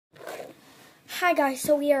Hi guys,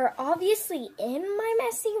 so we are obviously in my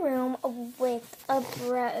messy room with a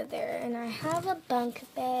brother, and I have a bunk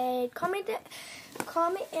bed. Comment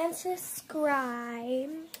and subscribe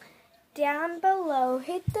down below.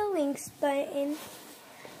 Hit the links button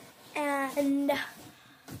and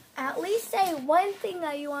at least say one thing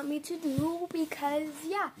that you want me to do, because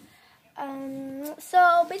yeah.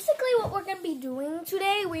 So basically what we're gonna be doing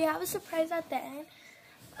today, we have a surprise at the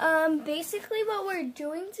end. Basically what we're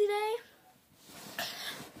doing today,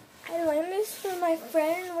 I learned this from my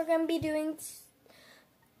friend. We're gonna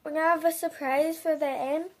have a surprise for the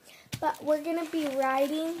end, but we're gonna be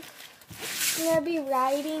writing. I'm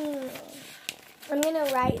gonna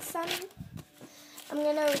write something. I'm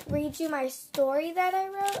gonna read you my story that I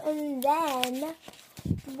wrote, and then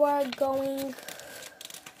we're going.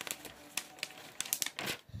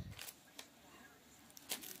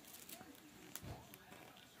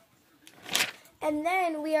 And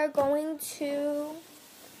then we are going to.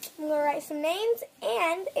 I'm going to write some names,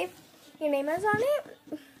 and if your name is on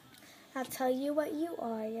it, I'll tell you what you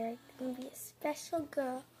are. You're going to be a special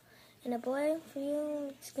girl, and a boy for you,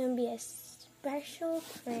 it's going to be a special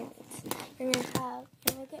prince. You're going to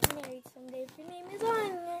get married someday if your name is on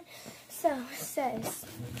there. So it says,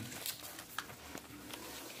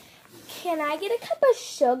 can I get a cup of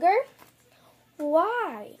sugar?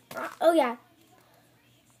 Why? Oh yeah.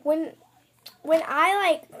 When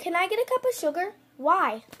can I get a cup of sugar?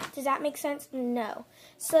 Why? Does that make sense? No.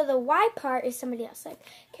 So the why part is somebody else. Like,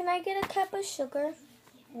 can I get a cup of sugar?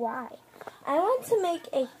 Why? I want to make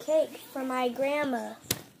a cake for my grandma.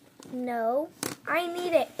 No. I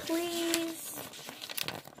need it, please.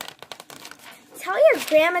 Tell your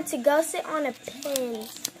grandma to go sit on a pin.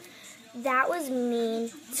 That was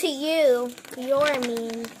mean. To you, you're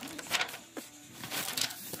mean.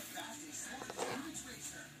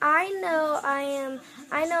 I know I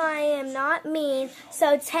am not mean,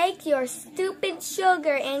 so take your stupid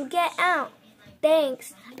sugar and get out.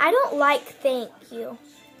 Thanks. I don't like thank you.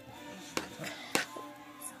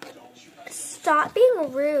 Stop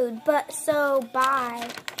being rude, but so bye.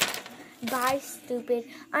 Bye, stupid.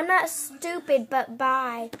 I'm not stupid, but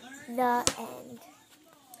bye. The end.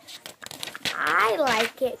 I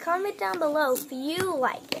like it. Comment down below if you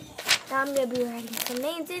like it. Now I'm going to be writing some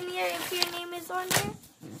names in here. If your name is on there,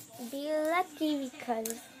 be lucky,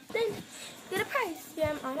 because then you get a prize.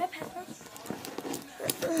 Yeah, I'm on a pepper.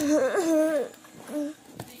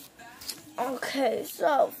 Okay,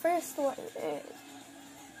 so first one is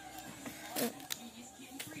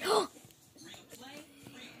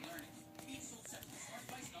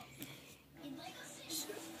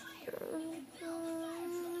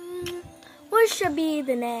what should be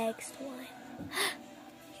the next one?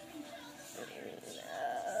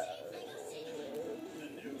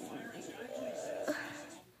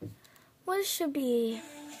 What should be?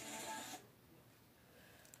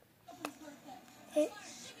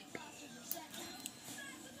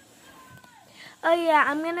 Oh yeah,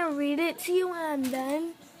 I'm gonna read it to you when I'm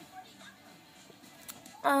done.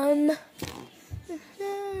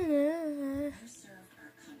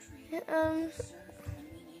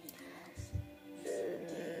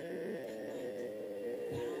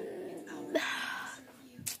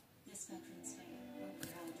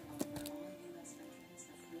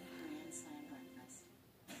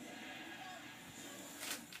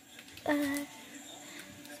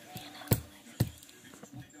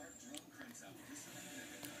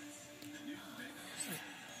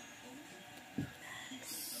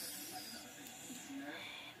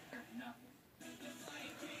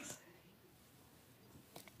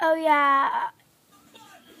 Oh yeah.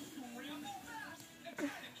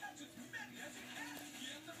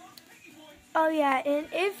 Oh yeah, and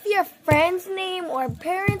if your friend's name or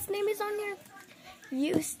parent's name is on there,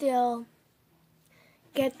 you still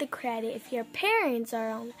get the credit. If your parents are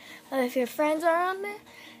on, if your friends are on there,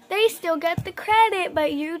 they still get the credit,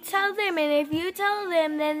 but you tell them, and if you tell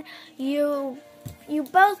them, then you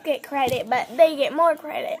both get credit, but they get more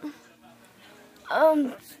credit.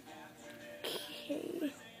 Okay.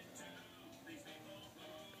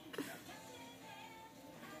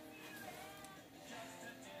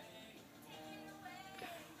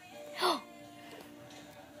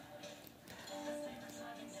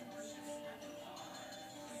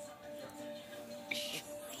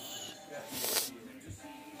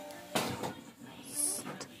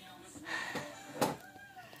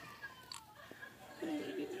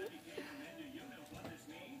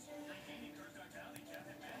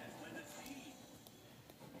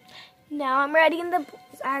 Now I'm writing the.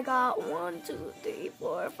 I got 1, 2, 3,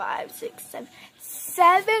 4, 5, 6,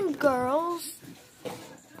 7 girls.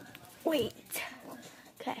 Wait.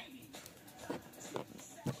 Okay.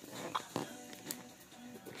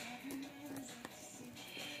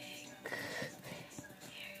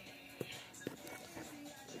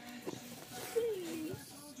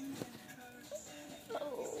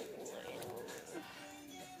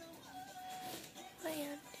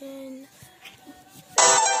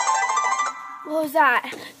 What was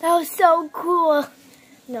that? That was so cool.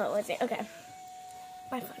 No, it wasn't. Okay.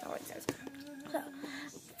 My phone always says. So,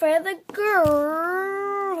 for the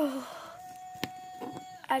girl,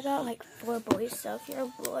 I got like 4 boys. So if you're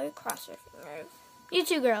a boy, cross your fingers. You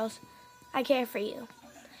 2 girls, I care for you.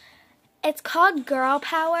 It's called Girl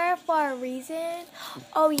Power for a reason.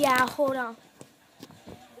 Oh yeah, hold on.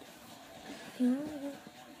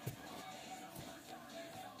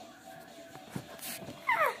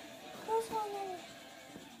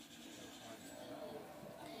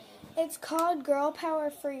 It's called Girl Power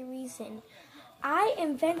for a reason. I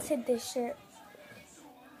invented this shirt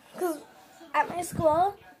because at my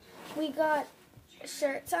school we got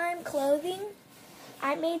shirt time clothing.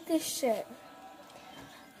 I made this shirt.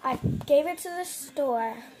 I gave it to the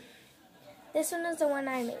store. This one is the one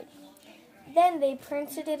I made. Then they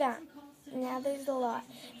printed it out. Now there's a lot.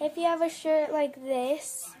 If you have a shirt like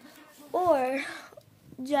this or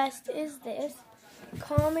just is this,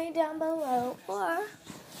 comment down below or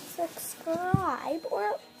subscribe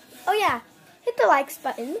or oh yeah, hit the likes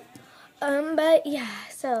button. But yeah,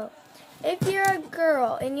 so if you're a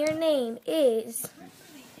girl and your name is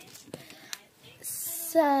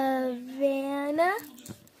Savannah,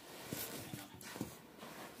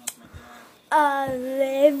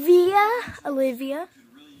 Olivia,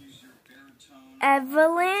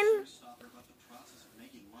 Evelyn,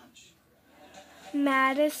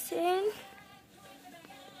 Madison,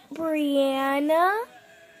 Brianna,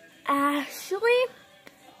 Ashley,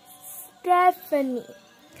 Stephanie.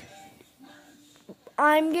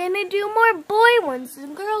 I'm gonna do more boy ones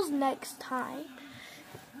and girls next time.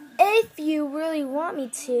 If you really want me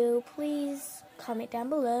to, please comment down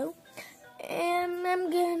below. And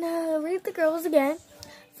I'm gonna read the girls again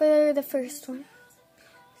for the first one.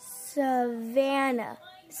 Savannah.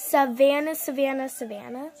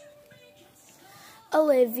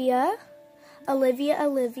 Olivia.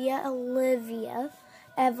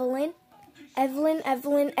 Evelyn.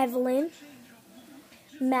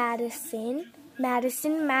 Madison.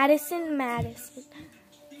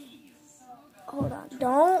 Hold on,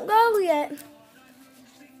 don't go yet.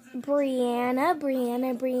 Brianna.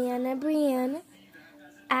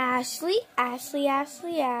 Ashley.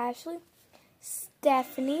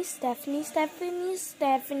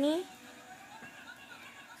 Stephanie.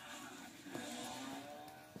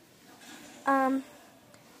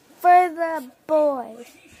 For the boys,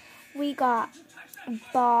 we got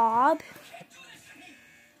Bob,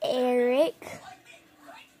 Eric,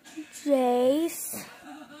 Jace,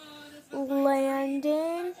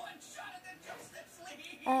 Landon,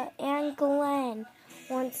 and Glenn.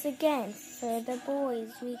 Once again, for the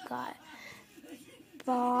boys, we got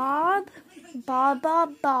Bob,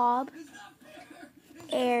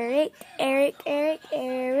 Eric,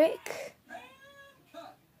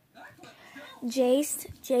 Jace,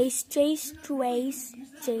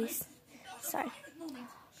 sorry,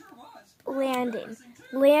 Landon,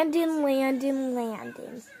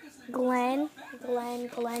 Glenn.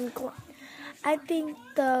 I think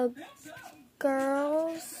the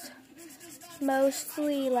girls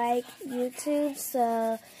mostly like YouTube,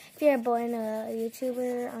 so if you're a boy and a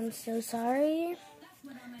YouTuber, I'm so sorry.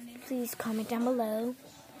 Please comment down below.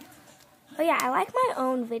 Oh yeah, I like my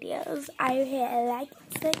own videos. I hit like,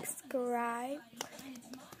 subscribe,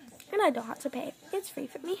 and I don't have to pay. It's free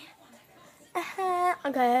for me.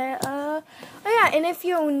 Okay. Oh yeah, and if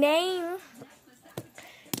your name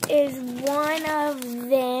is one of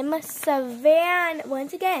them, Savannah,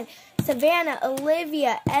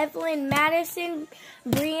 Olivia, Evelyn, Madison,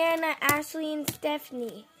 Brianna, Ashley, and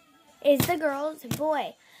Stephanie is the girls.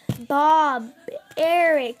 Boy, Bob,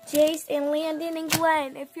 Eric, Jace, and Landon, and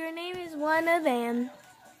Glenn. If your name is one of them,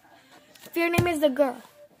 if your name is the girl,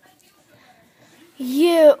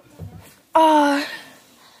 you are,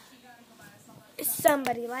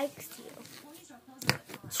 somebody likes you.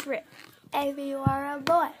 Trip. If you are a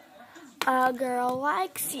boy, a girl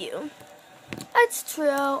likes you. That's true.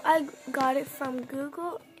 I got it from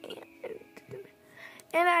Google,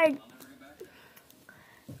 and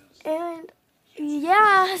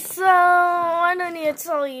yeah, so I don't need to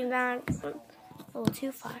tell you that. It's a little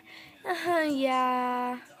too far.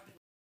 Yeah.